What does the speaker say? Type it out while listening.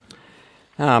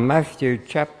Matthew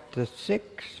chapter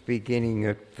 6, beginning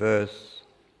at verse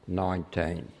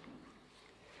 19.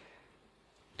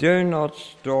 Do not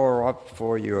store up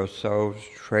for yourselves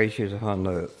treasures on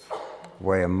earth,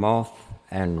 where moth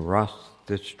and rust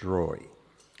destroy,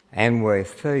 and where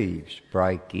thieves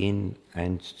break in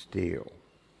and steal.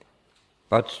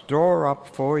 But store up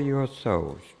for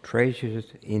yourselves treasures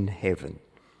in heaven,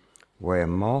 where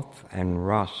moth and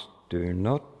rust do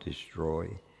not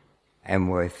destroy, and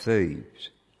where thieves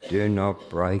do not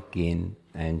break in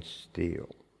and steal.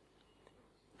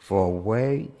 For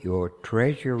where your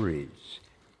treasure is,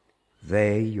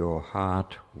 there your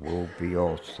heart will be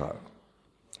also.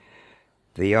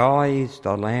 The eye is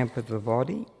the lamp of the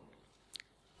body.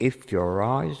 If your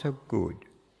eyes are good,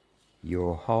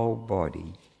 your whole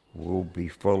body will be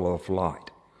full of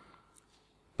light.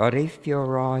 But if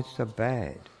your eyes are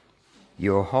bad,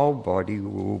 your whole body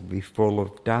will be full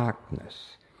of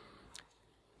darkness.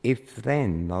 If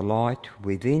then the light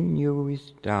within you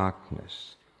is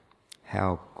darkness,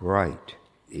 how great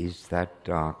is that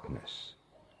darkness?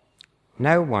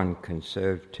 No one can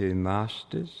serve two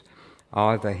masters.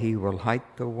 Either he will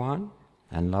hate the one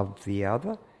and love the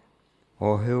other,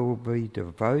 or he will be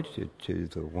devoted to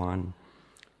the one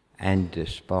and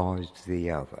despise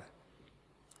the other.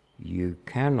 You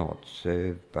cannot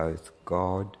serve both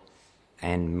God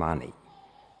and money.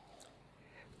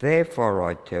 Therefore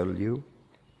I tell you,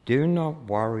 do not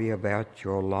worry about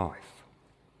your life,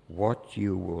 what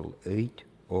you will eat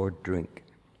or drink,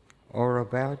 or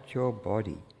about your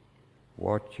body,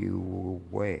 what you will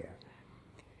wear.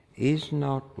 Is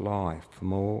not life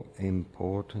more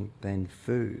important than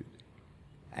food,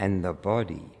 and the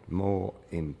body more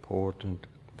important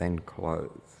than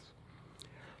clothes?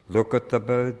 Look at the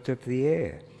birds of the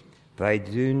air. They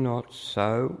do not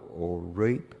sow or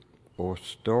reap or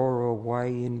store away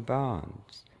in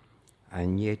barns,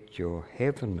 and yet your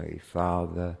heavenly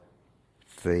Father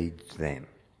feeds them.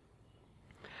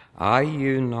 Are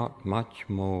you not much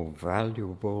more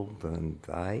valuable than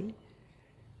they?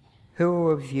 Who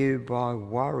of you by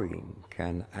worrying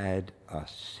can add a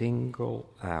single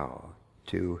hour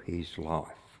to his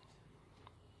life?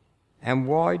 And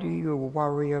why do you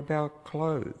worry about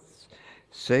clothes?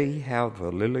 See how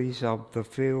the lilies of the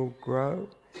field grow?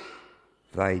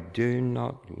 They do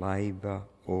not labour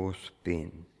or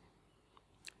spin.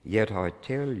 Yet I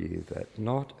tell you that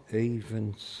not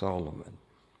even Solomon,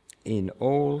 in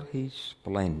all his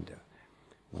splendour,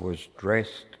 was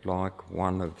dressed like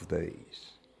one of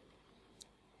these.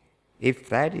 If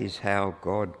that is how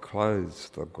God clothes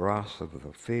the grass of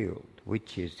the field,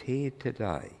 which is here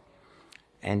today,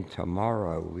 and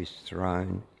tomorrow is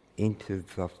thrown into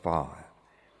the fire,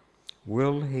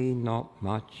 will he not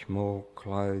much more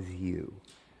clothe you,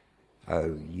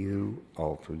 O you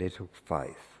of little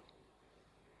faith?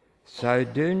 So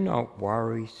do not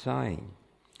worry, saying,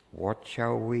 what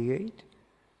shall we eat?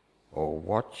 Or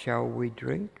what shall we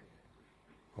drink?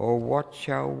 Or what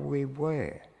shall we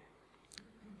wear?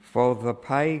 For the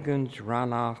pagans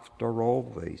run after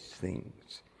all these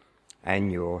things, and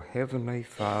your heavenly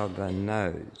Father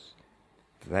knows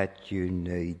that you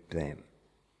need them.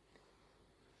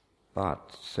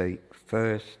 But seek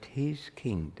first his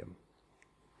kingdom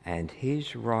and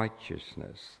his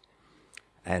righteousness,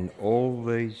 and all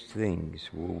these things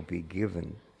will be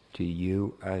given to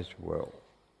you as well.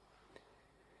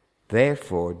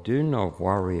 Therefore do not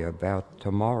worry about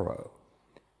tomorrow,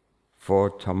 for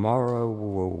tomorrow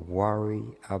will worry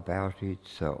about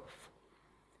itself.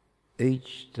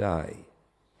 Each day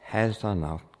has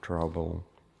enough trouble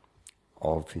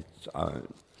of its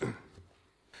own.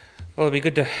 Well, it'll be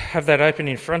good to have that open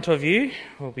in front of you.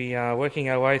 We'll be working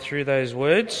our way through those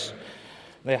words.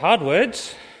 They're hard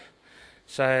words,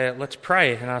 so let's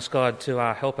pray and ask God to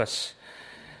help us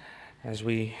as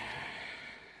we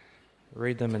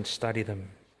read them and study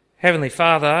them. Heavenly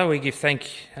Father, we give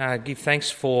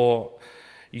thanks for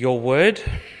your word.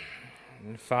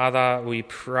 And Father, we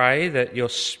pray that your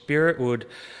Spirit would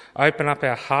open up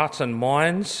our hearts and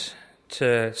minds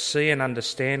to see and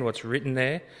understand what's written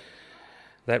there,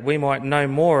 that we might know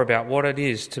more about what it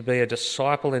is to be a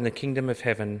disciple in the kingdom of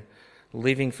heaven,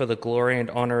 living for the glory and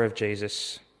honour of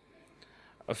Jesus.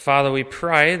 Father, we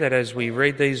pray that as we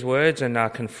read these words and are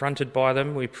confronted by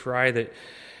them, we pray that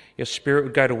your Spirit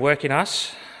would go to work in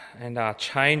us and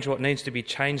change what needs to be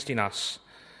changed in us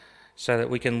so that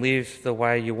we can live the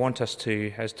way you want us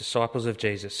to as disciples of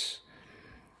Jesus.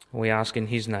 We ask in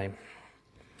his name.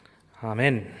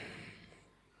 Amen.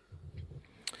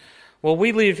 Well,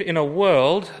 we live in a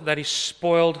world that is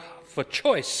spoiled for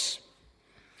choice.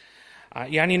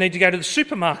 You only need to go to the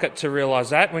supermarket to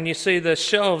realise that when you see the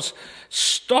shelves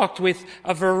stocked with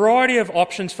a variety of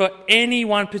options for any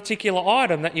one particular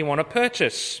item that you want to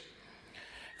purchase.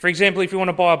 For example, if you want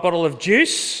to buy a bottle of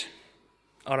juice,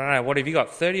 I don't know, what have you got,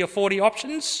 30 or 40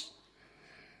 options?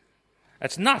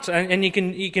 That's nuts, and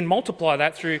you can multiply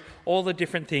that through all the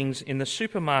different things in the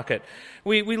supermarket.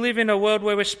 We live in a world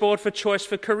where we're spoiled for choice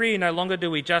for career. No longer do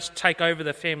we just take over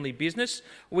the family business.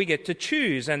 We get to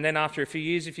choose, and then after a few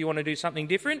years, if you want to do something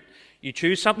different, you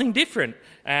choose something different,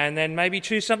 and then maybe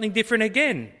choose something different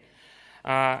again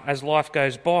as life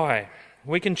goes by.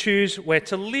 We can choose where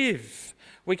to live.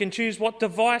 We can choose what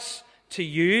device to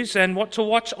use and what to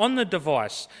watch on the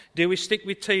device. Do we stick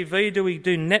with TV? Do we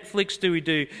do Netflix? Do we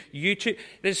do YouTube?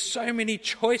 There's so many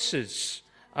choices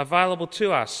available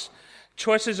to us.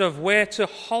 Choices of where to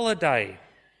holiday.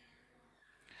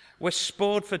 We're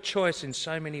spoiled for choice in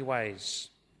so many ways.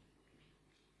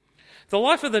 The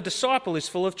life of the disciple is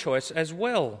full of choice as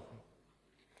well.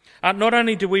 Not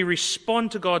only do we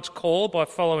respond to God's call by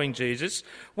following Jesus,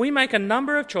 we make a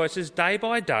number of choices day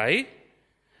by day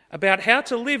about how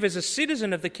to live as a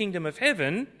citizen of the kingdom of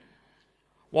heaven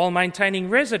while maintaining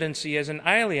residency as an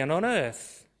alien on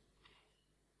earth.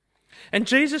 And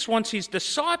Jesus wants his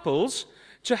disciples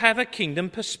to have a kingdom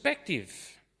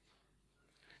perspective,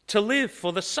 to live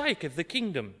for the sake of the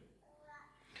kingdom.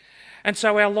 And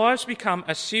so our lives become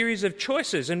a series of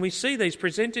choices, and we see these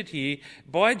presented here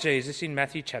by Jesus in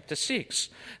Matthew chapter 6.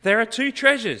 There are two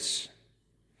treasures,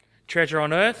 treasure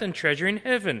on earth and treasure in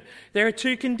heaven. There are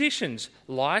two conditions,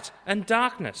 light and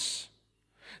darkness.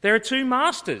 There are two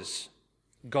masters,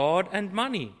 God and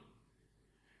money.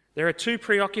 There are two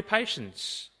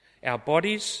preoccupations, our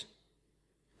bodies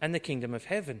and the kingdom of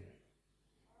heaven.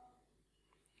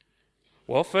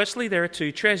 Well, firstly, there are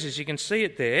two treasures. You can see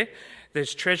it there.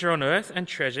 There's treasure on earth and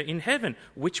treasure in heaven.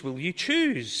 Which will you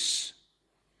choose?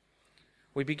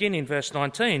 We begin in verse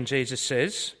 19. Jesus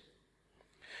says,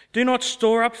 "Do not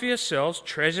store up for yourselves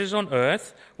treasures on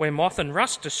earth where moth and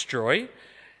rust destroy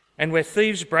and where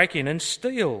thieves break in and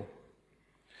steal.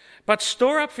 But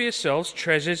store up for yourselves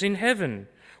treasures in heaven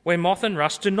where moth and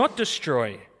rust do not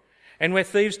destroy and where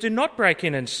thieves do not break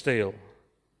in and steal.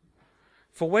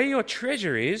 For where your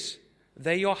treasure is,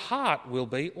 there your heart will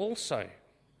be also."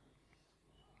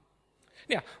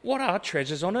 Now, what are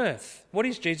treasures on earth? What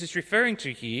is Jesus referring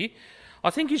to here? I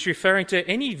think he's referring to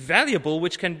any valuable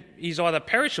which is either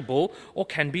perishable or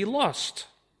can be lost.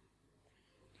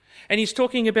 And he's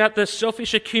talking about the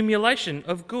selfish accumulation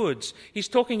of goods. He's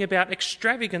talking about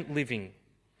extravagant living.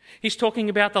 He's talking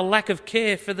about the lack of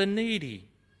care for the needy.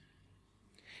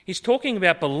 He's talking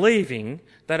about believing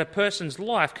that a person's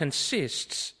life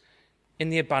consists in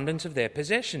the abundance of their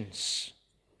possessions.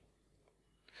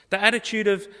 The attitude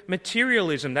of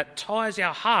materialism that ties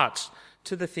our hearts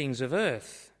to the things of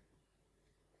earth.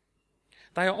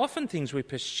 They are often things we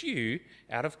pursue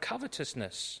out of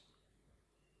covetousness.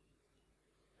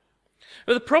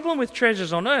 But the problem with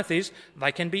treasures on earth is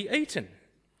they can be eaten,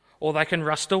 or they can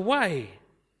rust away,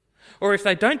 or if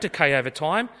they don't decay over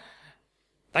time,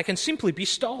 they can simply be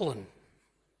stolen.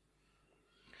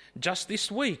 Just this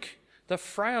week, the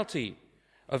frailty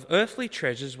of earthly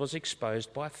treasures was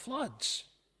exposed by floods.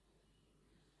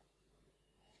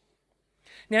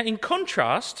 Now, in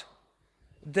contrast,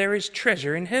 there is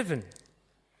treasure in heaven.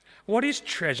 What is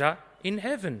treasure in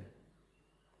heaven?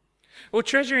 Well,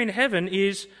 treasure in heaven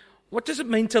is, what does it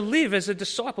mean to live as a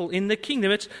disciple in the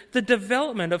kingdom? It's the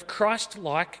development of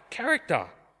Christ-like character.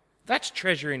 That's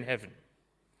treasure in heaven.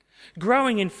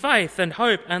 Growing in faith and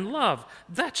hope and love,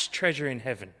 that's treasure in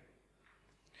heaven.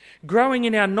 Growing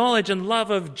in our knowledge and love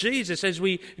of Jesus as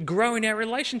we grow in our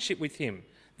relationship with him,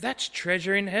 that's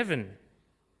treasure in heaven.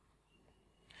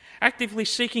 Actively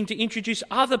seeking to introduce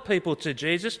other people to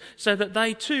Jesus so that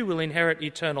they too will inherit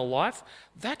eternal life,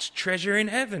 that's treasure in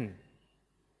heaven.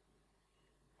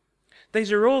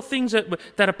 These are all things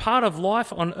that are part of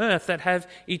life on earth that have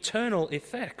eternal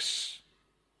effects.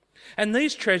 And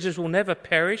these treasures will never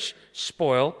perish,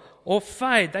 spoil, or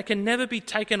fade. They can never be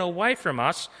taken away from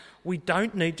us. We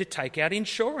don't need to take out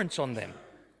insurance on them.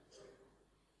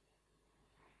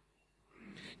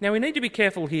 Now, we need to be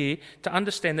careful here to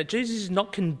understand that Jesus is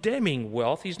not condemning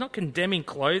wealth. He's not condemning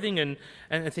clothing and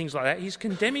things like that. He's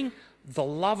condemning the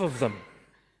love of them.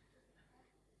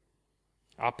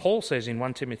 Paul says in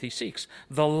 1 Timothy 6,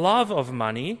 the love of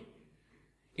money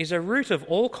is a root of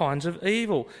all kinds of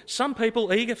evil. Some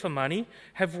people eager for money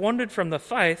have wandered from the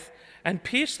faith and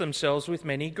pierced themselves with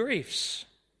many griefs.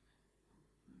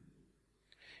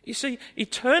 You see,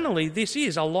 eternally, this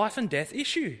is a life and death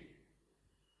issue.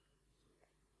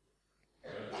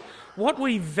 what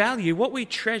we value, what we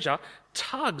treasure,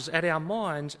 tugs at our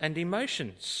minds and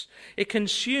emotions. It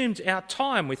consumes our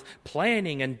time with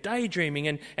planning and daydreaming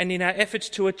and in our efforts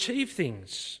to achieve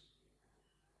things.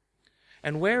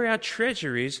 And where our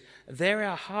treasure is, there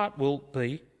our heart will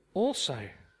be also.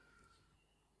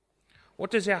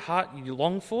 What does our heart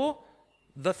long for?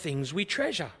 The things we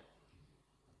treasure.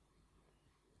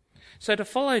 So to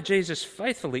follow Jesus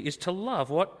faithfully is to love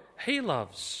what he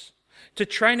loves, to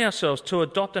train ourselves to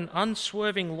adopt an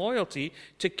unswerving loyalty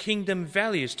to kingdom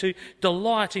values, to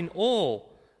delight in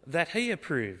all that he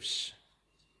approves.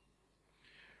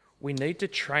 We need to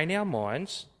train our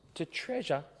minds to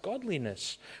treasure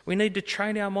godliness. We need to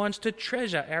train our minds to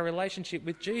treasure our relationship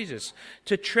with Jesus,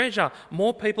 to treasure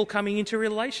more people coming into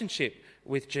relationship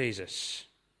with Jesus.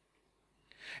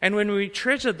 And when we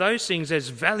treasure those things as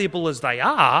valuable as they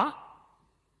are,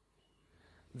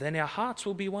 then our hearts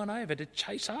will be won over to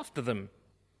chase after them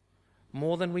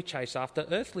more than we chase after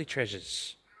earthly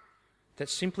treasures that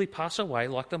simply pass away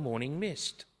like the morning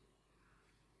mist.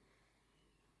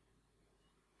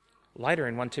 Later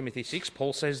in 1 Timothy 6,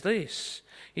 Paul says this.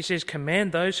 He says,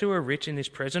 "Command those who are rich in this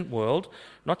present world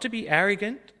not to be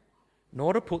arrogant,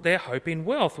 nor to put their hope in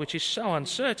wealth, which is so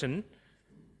uncertain,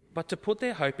 but to put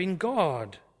their hope in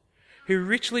God, who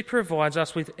richly provides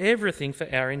us with everything for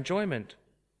our enjoyment.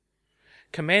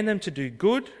 Command them to do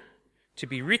good, to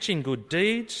be rich in good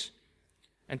deeds,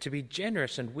 and to be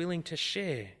generous and willing to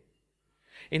share.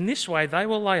 In this way they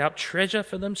will lay up treasure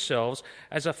for themselves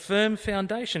as a firm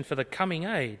foundation for the coming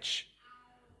age,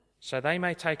 so they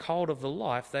may take hold of the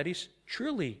life that is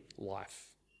truly life."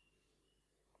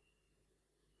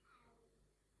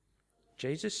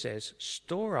 Jesus says,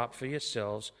 store up for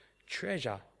yourselves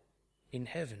treasure in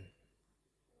heaven.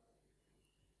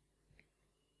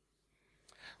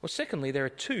 Well, secondly, there are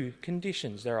two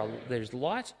conditions. There's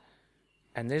light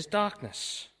and there's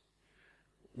darkness.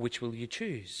 Which will you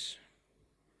choose?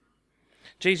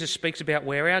 Jesus speaks about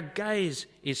where our gaze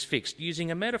is fixed, using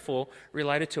a metaphor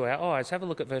related to our eyes. Have a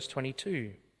look at verse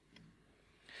 22.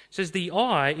 It says, "The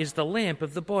eye is the lamp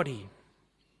of the body.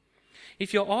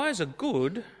 If your eyes are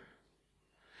good,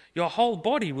 your whole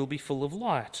body will be full of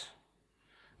light.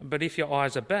 But if your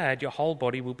eyes are bad, your whole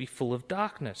body will be full of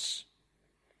darkness.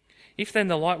 If then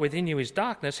the light within you is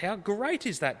darkness, how great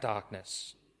is that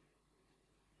darkness?"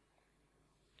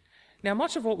 Now,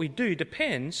 much of what we do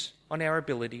depends on our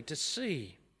ability to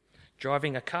see.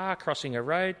 Driving a car, crossing a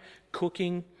road,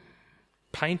 cooking,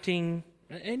 painting,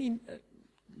 any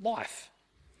life.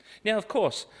 Now, of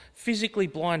course, physically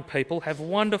blind people have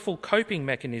wonderful coping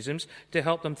mechanisms to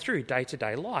help them through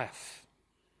day-to-day life.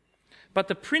 But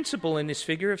the principle in this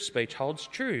figure of speech holds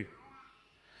true.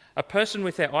 A person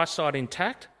with their eyesight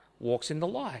intact walks in the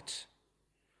light,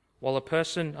 while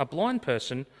a blind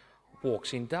person,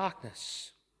 walks in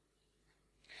darkness.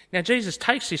 Now, Jesus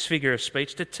takes this figure of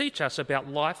speech to teach us about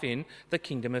life in the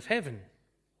kingdom of heaven.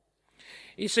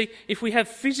 You see, if we have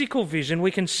physical vision,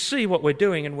 we can see what we're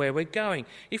doing and where we're going.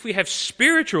 If we have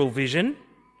spiritual vision,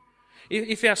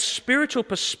 if our spiritual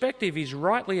perspective is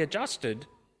rightly adjusted,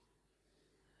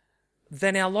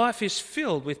 then our life is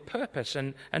filled with purpose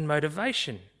and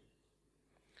motivation.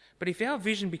 But if our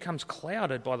vision becomes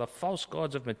clouded by the false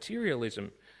gods of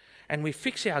materialism and we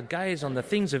fix our gaze on the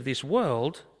things of this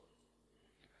world,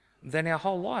 then our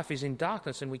whole life is in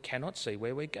darkness and we cannot see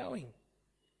where we're going.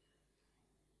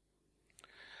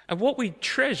 And what we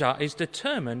treasure is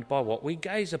determined by what we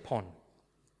gaze upon.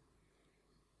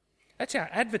 That's how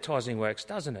advertising works,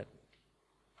 doesn't it?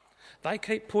 They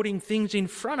keep putting things in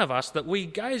front of us that we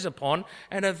gaze upon,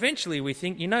 and eventually we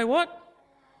think, you know what?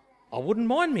 I wouldn't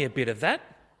mind me a bit of that.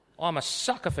 I'm a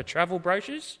sucker for travel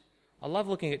brochures. I love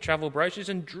looking at travel brochures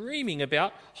and dreaming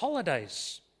about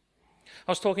holidays.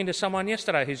 I was talking to someone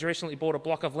yesterday who's recently bought a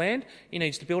block of land. He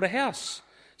needs to build a house.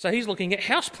 So he's looking at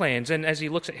house plans, and as he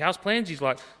looks at house plans, he's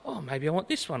like, oh, maybe I want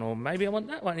this one, or maybe I want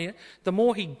that one. The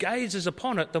more he gazes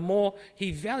upon it, the more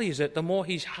he values it, the more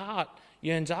his heart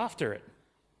yearns after it.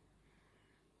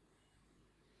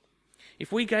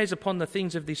 If we gaze upon the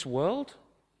things of this world,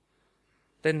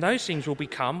 then those things will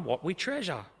become what we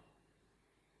treasure.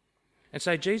 And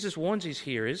so Jesus warns his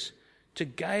hearers to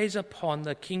gaze upon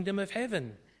the kingdom of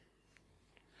heaven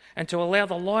and to allow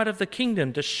the light of the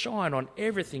kingdom to shine on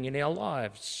everything in our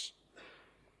lives.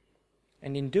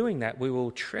 And in doing that, we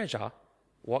will treasure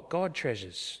what God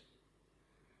treasures.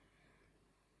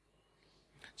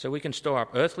 So we can store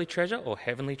up earthly treasure or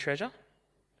heavenly treasure.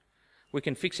 We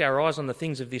can fix our eyes on the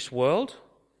things of this world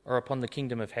or upon the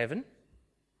kingdom of heaven.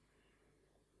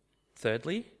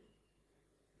 Thirdly,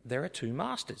 there are two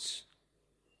masters.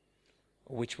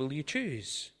 Which will you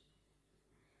choose?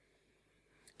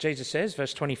 Jesus says,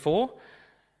 verse 24,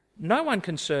 "No one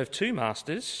can serve two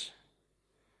masters.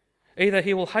 Either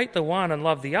he will hate the one and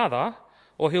love the other,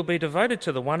 or he'll be devoted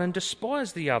to the one and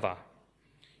despise the other.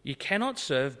 You cannot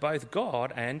serve both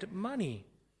God and money."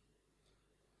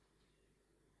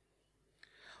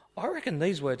 I reckon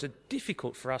these words are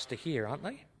difficult for us to hear, aren't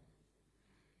they?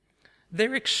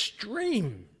 They're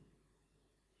extreme.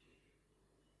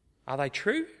 Are they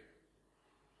true?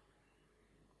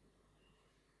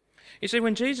 You see,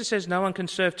 when Jesus says no one can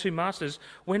serve two masters,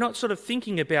 we're not sort of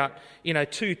thinking about,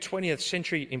 two 20th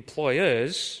century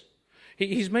employers.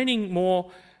 He's meaning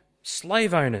more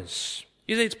slave owners.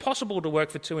 You see, it's possible to work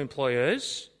for two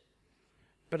employers,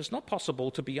 but it's not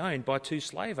possible to be owned by two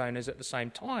slave owners at the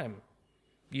same time.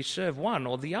 You serve one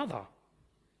or the other.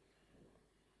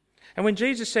 And when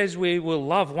Jesus says we will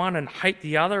love one and hate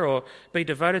the other, or be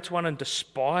devoted to one and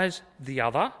despise the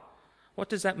other, what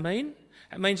does that mean?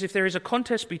 It means if there is a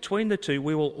contest between the two,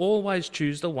 we will always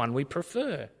choose the one we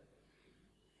prefer.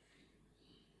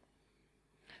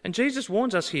 And Jesus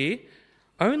warns us here,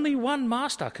 only one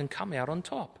master can come out on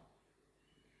top.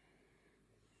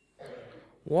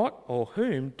 What or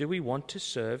whom do we want to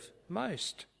serve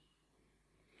most?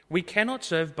 We cannot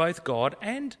serve both God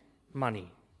and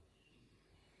money.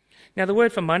 Now, the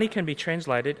word for money can be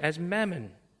translated as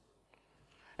mammon.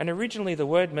 And originally the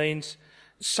word means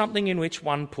something in which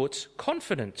one puts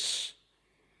confidence.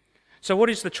 So what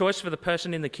is the choice for the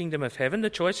person in the kingdom of heaven? The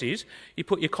choice is you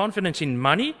put your confidence in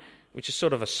money, which is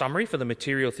sort of a summary for the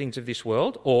material things of this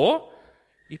world, or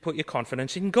you put your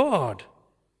confidence in God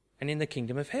and in the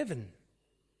kingdom of heaven.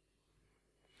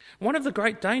 One of the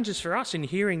great dangers for us in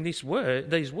hearing these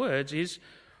words is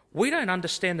we don't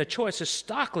understand the choice as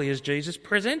starkly as Jesus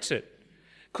presents it.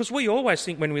 Because we always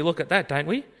think when we look at that, don't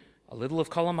we? A little of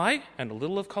column A and a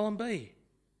little of column B.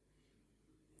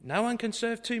 No one can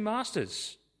serve two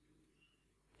masters.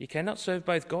 You cannot serve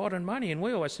both God and money. And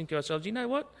we always think to ourselves, you know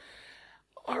what?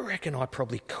 I reckon I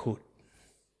probably could.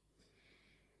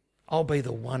 I'll be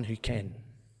the one who can.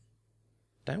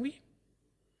 Don't we?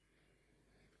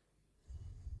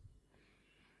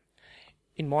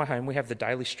 In my home, we have the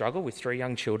daily struggle with 3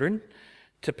 young children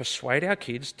to persuade our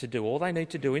kids to do all they need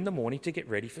to do in the morning to get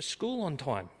ready for school on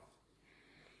time.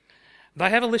 They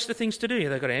have a list of things to do.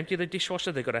 They've got to empty the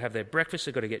dishwasher, they've got to have their breakfast,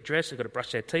 they've got to get dressed, they've got to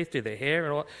brush their teeth, do their hair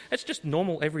and all that. It's just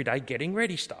normal, everyday getting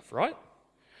ready stuff, right?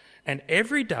 And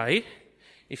every day,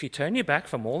 if you turn your back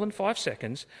for more than 5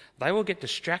 seconds, they will get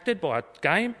distracted by a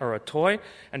game or a toy,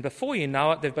 and before you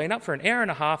know it, they've been up for an hour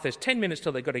and a half, there's 10 minutes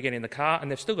till they've got to get in the car,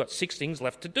 and they've still got 6 things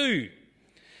left to do.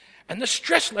 And the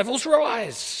stress levels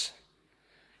rise.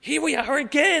 Here we are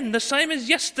again, the same as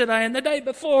yesterday and the day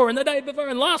before and the day before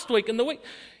and last week and the week.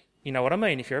 You know what I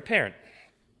mean if you're a parent.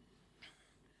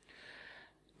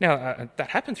 Now, that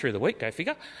happened through the week, go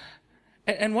figure.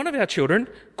 And one of our children,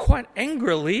 quite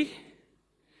angrily,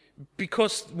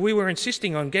 because we were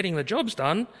insisting on getting the jobs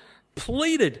done,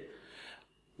 pleaded,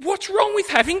 "What's wrong with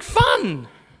having fun?"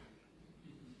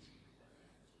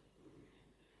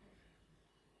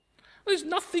 There's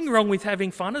nothing wrong with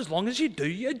having fun as long as you do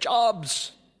your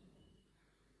jobs.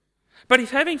 But if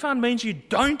having fun means you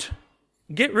don't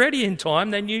get ready in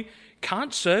time, then you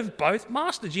can't serve both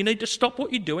masters. You need to stop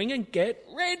what you're doing and get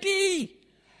ready,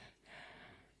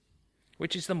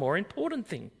 which is the more important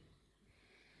thing.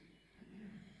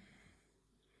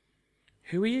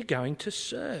 Who are you going to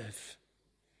serve?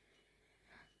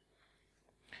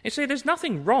 You see, there's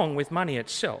nothing wrong with money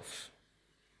itself.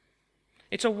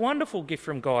 It's a wonderful gift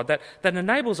from God that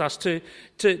enables us to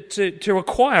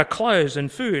acquire clothes and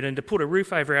food and to put a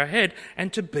roof over our head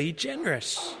and to be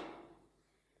generous.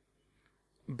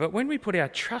 But when we put our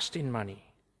trust in money,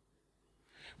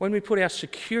 when we put our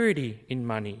security in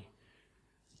money,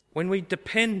 when we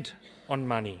depend on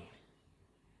money,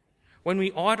 when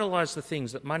we idolise the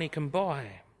things that money can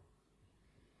buy,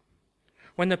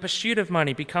 when the pursuit of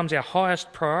money becomes our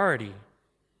highest priority,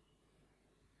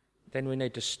 then we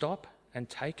need to stop and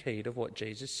take heed of what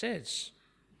Jesus says.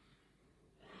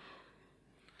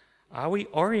 Are we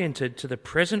oriented to the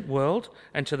present world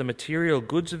and to the material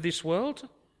goods of this world?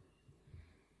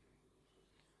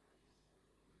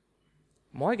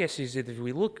 My guess is that if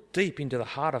we look deep into the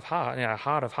heart of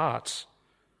hearts,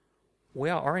 we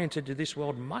are oriented to this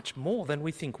world much more than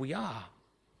we think we are.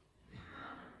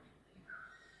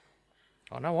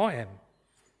 I know I am.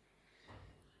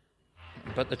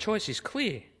 But the choice is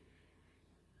clear.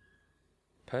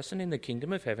 A person in the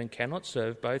kingdom of heaven cannot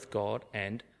serve both God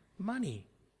and money.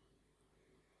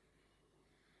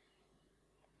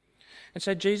 And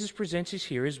so Jesus presents his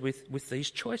hearers with these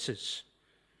choices.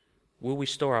 Will we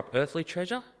store up earthly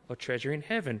treasure or treasure in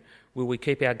heaven? Will we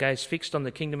keep our gaze fixed on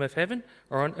the kingdom of heaven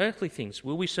or on earthly things?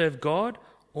 Will we serve God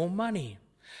or money?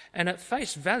 And at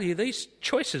face value, these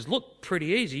choices look pretty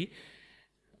easy,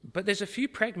 but there's a few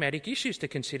pragmatic issues to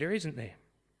consider, isn't there?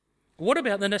 What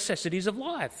about the necessities of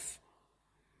life?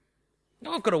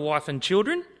 I've got a wife and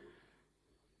children.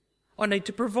 I need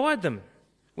to provide them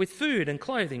with food and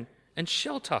clothing and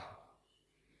shelter.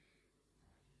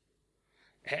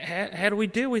 How do we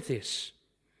deal with this?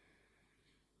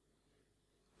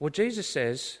 Well, Jesus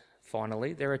says,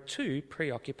 finally, there are two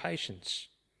preoccupations: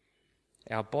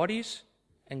 our bodies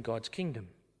and God's kingdom.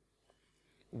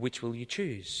 Which will you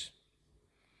choose?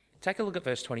 Take a look at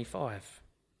verse 25.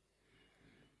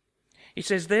 He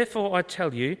says, therefore I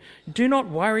tell you, do not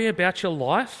worry about your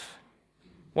life,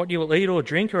 what you will eat or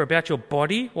drink, or about your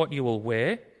body, what you will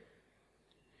wear.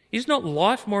 Is not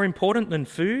life more important than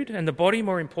food, and the body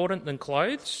more important than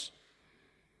clothes?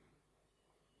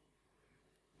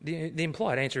 The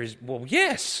implied answer is, well,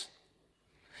 yes.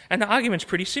 And the argument's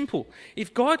pretty simple.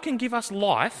 If God can give us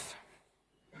life,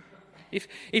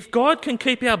 if God can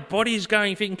keep our bodies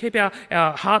going, if he can keep our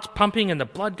hearts pumping and the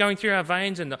blood going through our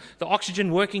veins and the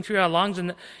oxygen working through our lungs,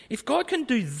 and if God can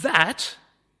do that,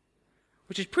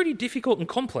 which is pretty difficult and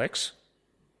complex,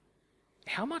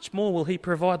 how much more will he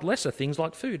provide lesser things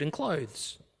like food and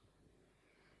clothes?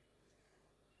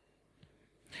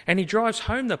 And he drives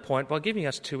home the point by giving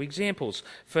us two examples.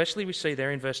 Firstly, we see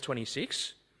there in verse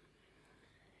 26,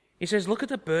 he says, look at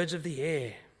the birds of the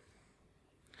air.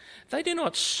 They do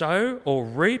not sow or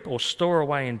reap or store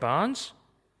away in barns,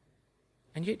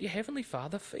 and yet your heavenly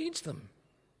Father feeds them.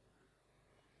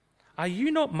 Are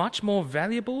you not much more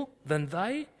valuable than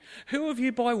they? Who of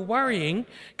you by worrying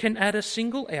can add a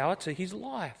single hour to his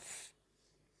life?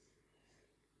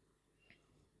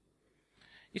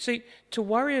 You see, to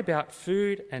worry about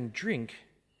food and drink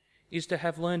is to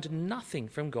have learned nothing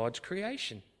from God's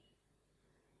creation.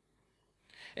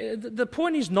 The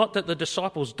point is not that the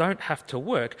disciples don't have to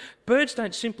work. Birds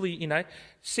don't simply,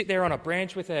 sit there on a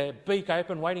branch with their beak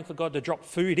open waiting for God to drop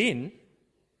food in.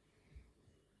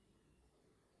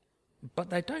 But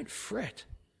they don't fret.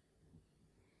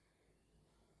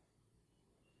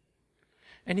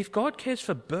 And if God cares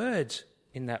for birds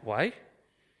in that way,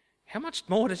 how much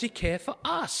more does he care for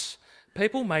us,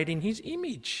 people made in his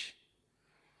image?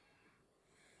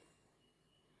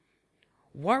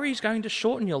 Worry is going to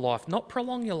shorten your life, not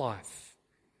prolong your life.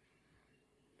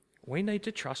 We need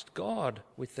to trust God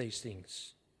with these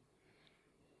things.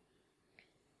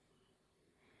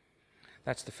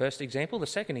 That's the first example. The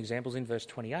second example is in verse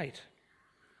 28.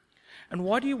 And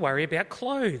why do you worry about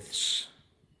clothes?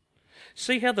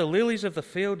 See how the lilies of the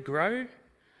field grow?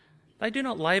 They do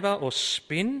not labour or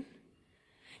spin.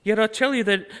 Yet I tell you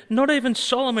that not even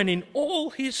Solomon in all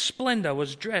his splendour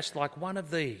was dressed like one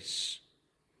of these.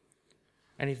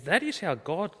 And if that is how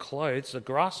God clothes the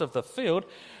grass of the field,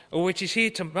 which is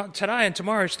here today and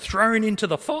tomorrow is thrown into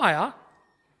the fire,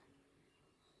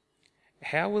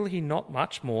 how will he not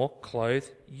much more clothe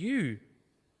you,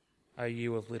 O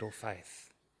you of little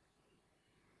faith?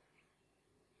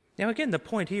 Now again, the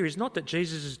point here is not that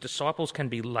Jesus' disciples can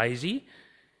be lazy,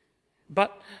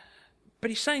 but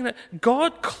he's saying that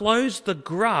God clothes the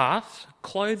grass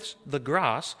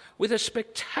with a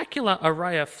spectacular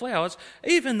array of flowers,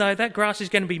 even though that grass is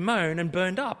going to be mown and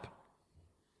burned up.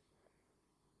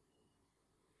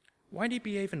 Won't he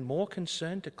be even more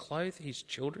concerned to clothe his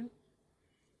children?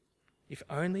 If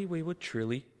only we would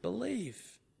truly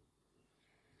believe.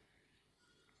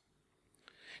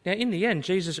 Now, in the end,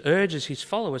 Jesus urges his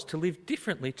followers to live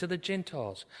differently to the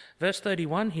Gentiles. Verse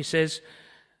 31, he says,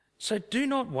 so do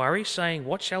not worry, saying,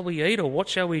 what shall we eat, or what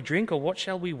shall we drink, or what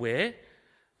shall we wear?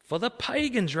 For the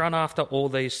pagans run after all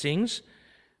these things,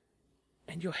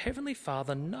 and your heavenly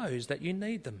Father knows that you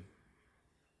need them.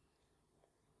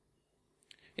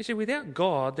 You see, without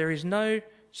God, there is no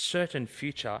certain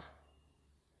future.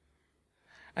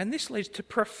 And this leads to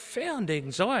profound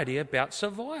anxiety about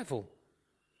survival.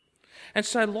 And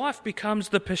so life becomes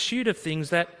the pursuit of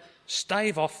things that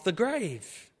stave off the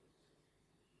grave,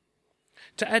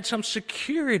 to add some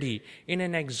security in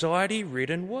an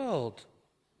anxiety-ridden world.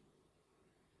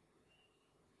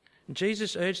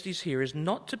 Jesus urged his hearers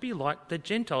not to be like the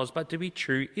Gentiles, but to be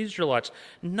true Israelites,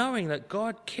 knowing that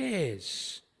God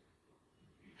cares.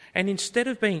 And instead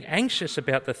of being anxious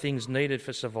about the things needed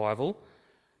for survival,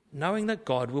 knowing that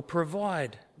God will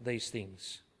provide these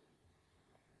things.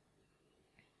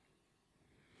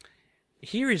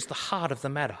 Here is the heart of the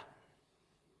matter.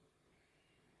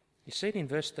 You see it in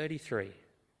verse 33.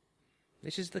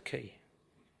 This is the key.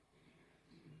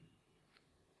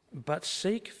 But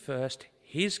seek first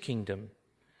his kingdom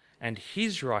and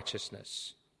his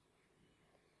righteousness,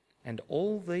 and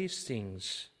all these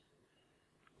things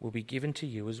will be given to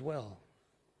you as well.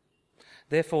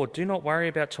 Therefore, do not worry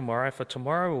about tomorrow, for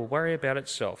tomorrow will worry about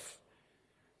itself.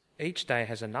 Each day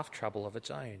has enough trouble of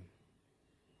its own.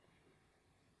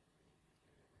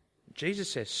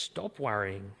 Jesus says, stop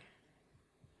worrying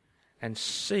and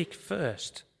seek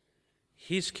first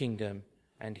his kingdom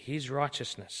and his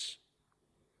righteousness.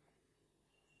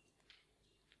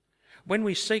 When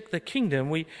we seek the kingdom,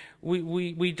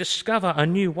 we discover a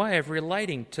new way of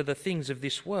relating to the things of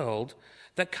this world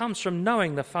that comes from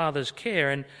knowing the Father's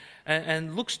care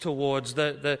and looks towards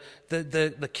the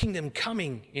kingdom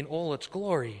coming in all its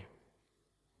glory.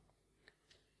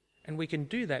 And we can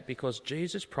do that because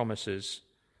Jesus promises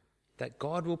that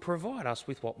God will provide us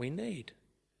with what we need.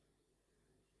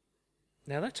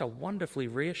 Now that's a wonderfully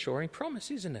reassuring promise,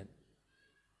 isn't it?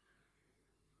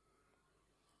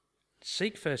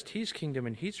 Seek first his kingdom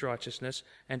and his righteousness,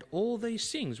 and all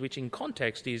these things, which in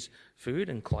context is food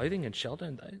and clothing and shelter,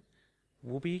 and they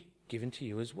will be given to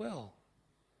you as well.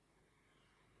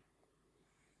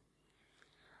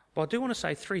 But I do want to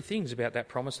say three things about that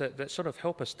promise that sort of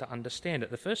help us to understand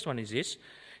it. The first one is this: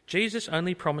 Jesus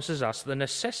only promises us the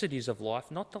necessities of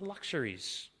life, not the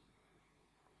luxuries.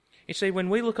 You see, when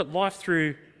we look at life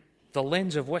through the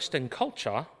lens of Western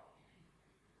culture,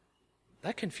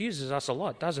 that confuses us a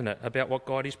lot, doesn't it, about what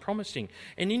God is promising.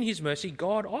 And in his mercy,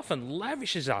 God often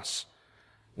lavishes us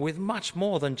with much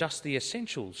more than just the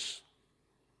essentials.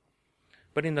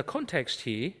 But in the context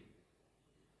here,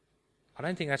 I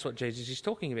don't think that's what Jesus is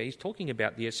talking about. He's talking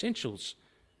about the essentials.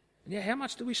 And yeah, how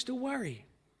much do we still worry?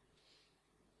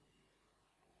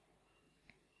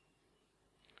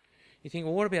 You think,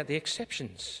 well, what about the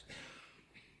exceptions?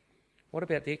 What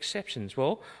about the exceptions?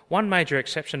 Well, one major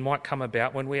exception might come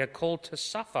about when we are called to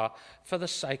suffer for the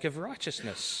sake of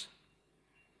righteousness.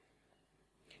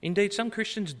 Indeed, some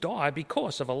Christians die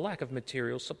because of a lack of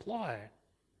material supply.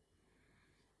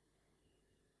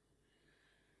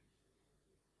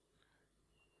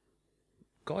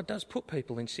 God does put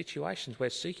people in situations where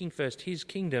seeking first his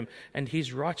kingdom and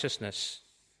his righteousness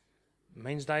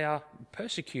means they are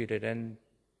persecuted and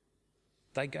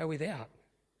they go without.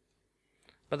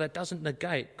 But that doesn't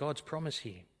negate God's promise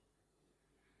here.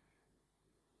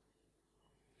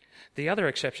 The other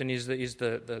exception is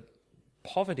the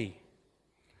poverty.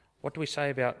 What do we say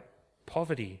about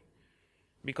poverty?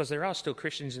 Because there are still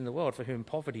Christians in the world for whom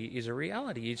poverty is a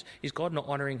reality. Is God not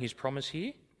honouring his promise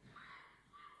here?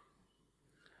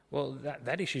 Well,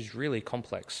 that issue is really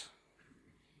complex.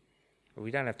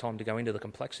 We don't have time to go into the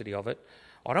complexity of it.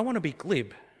 I don't want to be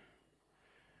glib,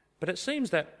 but it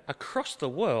seems that across the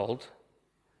world,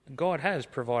 God has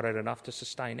provided enough to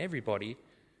sustain everybody,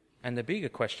 and the bigger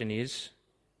question is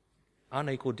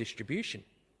unequal distribution.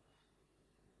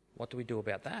 What do we do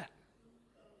about that?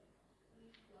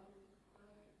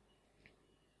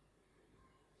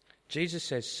 Jesus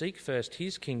says, seek first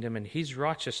his kingdom and his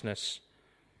righteousness,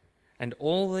 and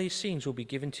all these things will be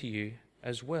given to you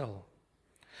as well.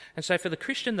 And so for the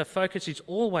Christian, the focus is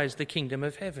always the kingdom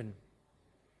of heaven.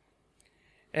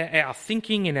 Our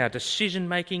thinking and our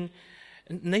decision-making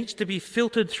needs to be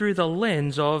filtered through the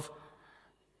lens of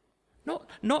not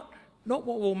what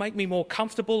will make me more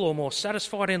comfortable or more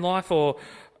satisfied in life,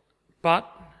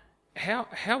 but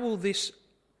how will this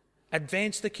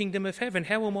advance the kingdom of heaven?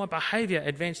 How will my behaviour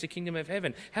advance the kingdom of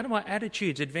heaven? How do my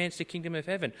attitudes advance the kingdom of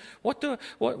heaven? What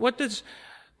does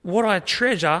what I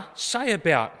treasure say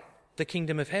about the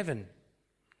kingdom of heaven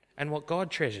and what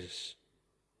God treasures?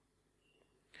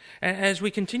 And as we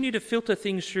continue to filter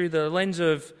things through the lens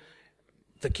of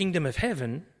the kingdom of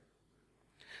heaven,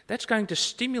 that's going to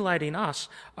stimulate in us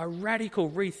a radical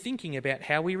rethinking about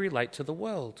how we relate to the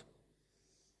world.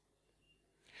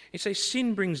 You see,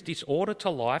 sin brings disorder to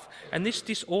life, and this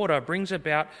disorder brings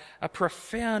about a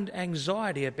profound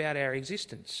anxiety about our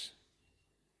existence.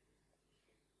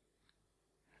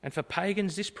 And for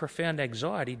pagans, this profound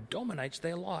anxiety dominates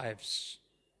their lives.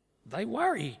 They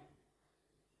worry.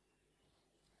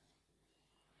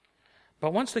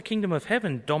 But once the kingdom of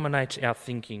heaven dominates our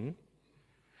thinking,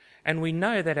 and we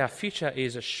know that our future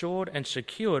is assured and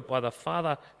secured by the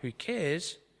Father who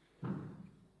cares,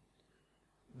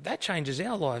 that changes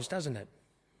our lives, doesn't it?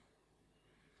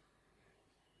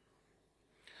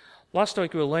 Last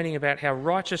week we were learning about how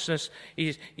righteousness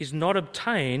is not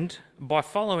obtained by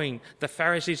following the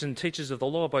Pharisees and teachers of the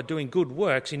law by doing good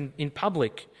works in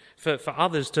public for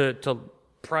others to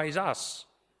praise us.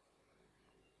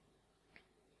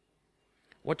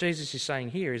 What Jesus is saying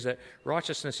here is that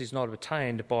righteousness is not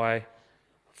obtained by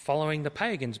following the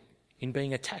pagans in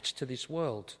being attached to this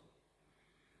world.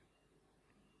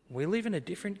 We live in a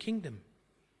different kingdom.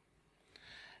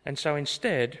 And so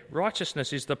instead,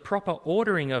 righteousness is the proper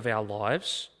ordering of our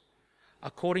lives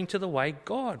according to the way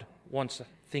God wants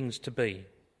things to be.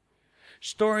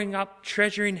 Storing up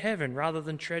treasure in heaven rather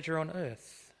than treasure on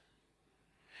earth.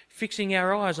 Fixing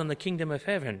our eyes on the kingdom of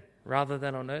heaven rather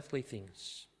than on earthly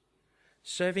things.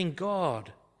 Serving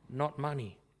God, not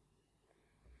money.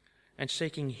 And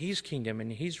seeking his kingdom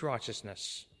and his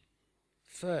righteousness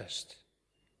first,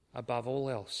 above all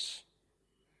else.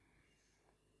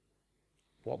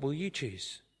 What will you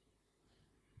choose?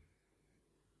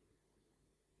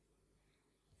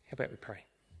 How about we pray?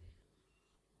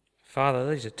 Father,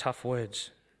 these are tough words.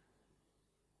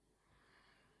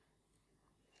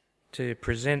 To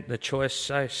present the choice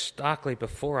so starkly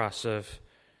before us of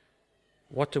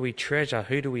what do we treasure,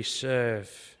 who do we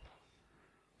serve,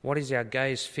 what is our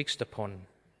gaze fixed upon?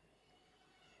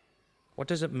 What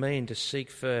does it mean to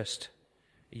seek first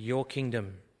your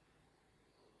kingdom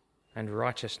and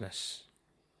righteousness?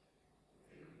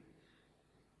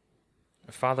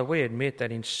 Father, we admit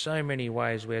that in so many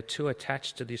ways we are too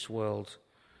attached to this world,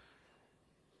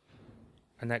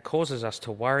 and that causes us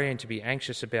to worry and to be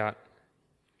anxious about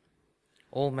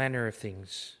all manner of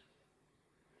things.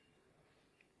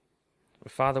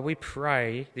 Father, we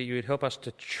pray that you would help us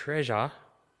to treasure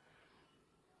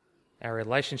our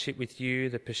relationship with you,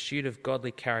 the pursuit of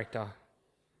godly character,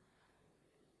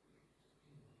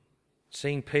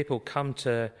 seeing people come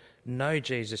to know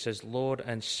Jesus as Lord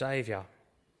and Saviour,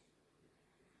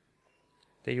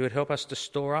 that you would help us to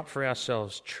store up for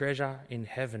ourselves treasure in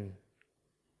heaven,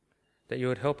 that you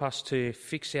would help us to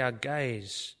fix our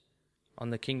gaze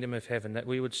on the kingdom of heaven, that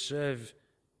we would serve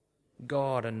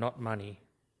God and not money.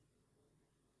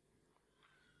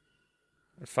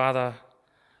 Father,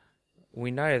 we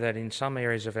know that in some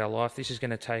areas of our life this is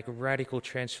going to take radical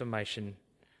transformation.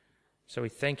 So we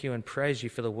thank you and praise you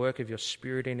for the work of your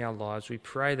Spirit in our lives. We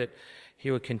pray that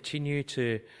he would continue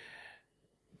to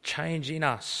change in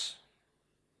us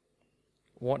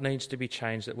what needs to be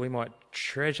changed, that we might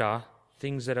treasure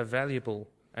things that are valuable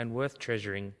and worth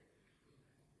treasuring,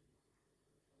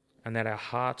 and that our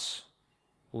hearts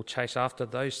will chase after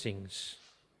those things,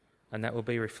 and that will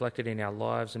be reflected in our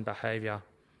lives and behaviour,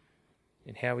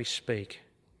 in how we speak.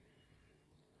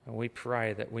 And we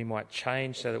pray that we might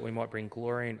change so that we might bring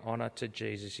glory and honour to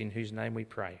Jesus, in whose name we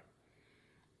pray.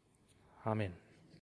 Amen.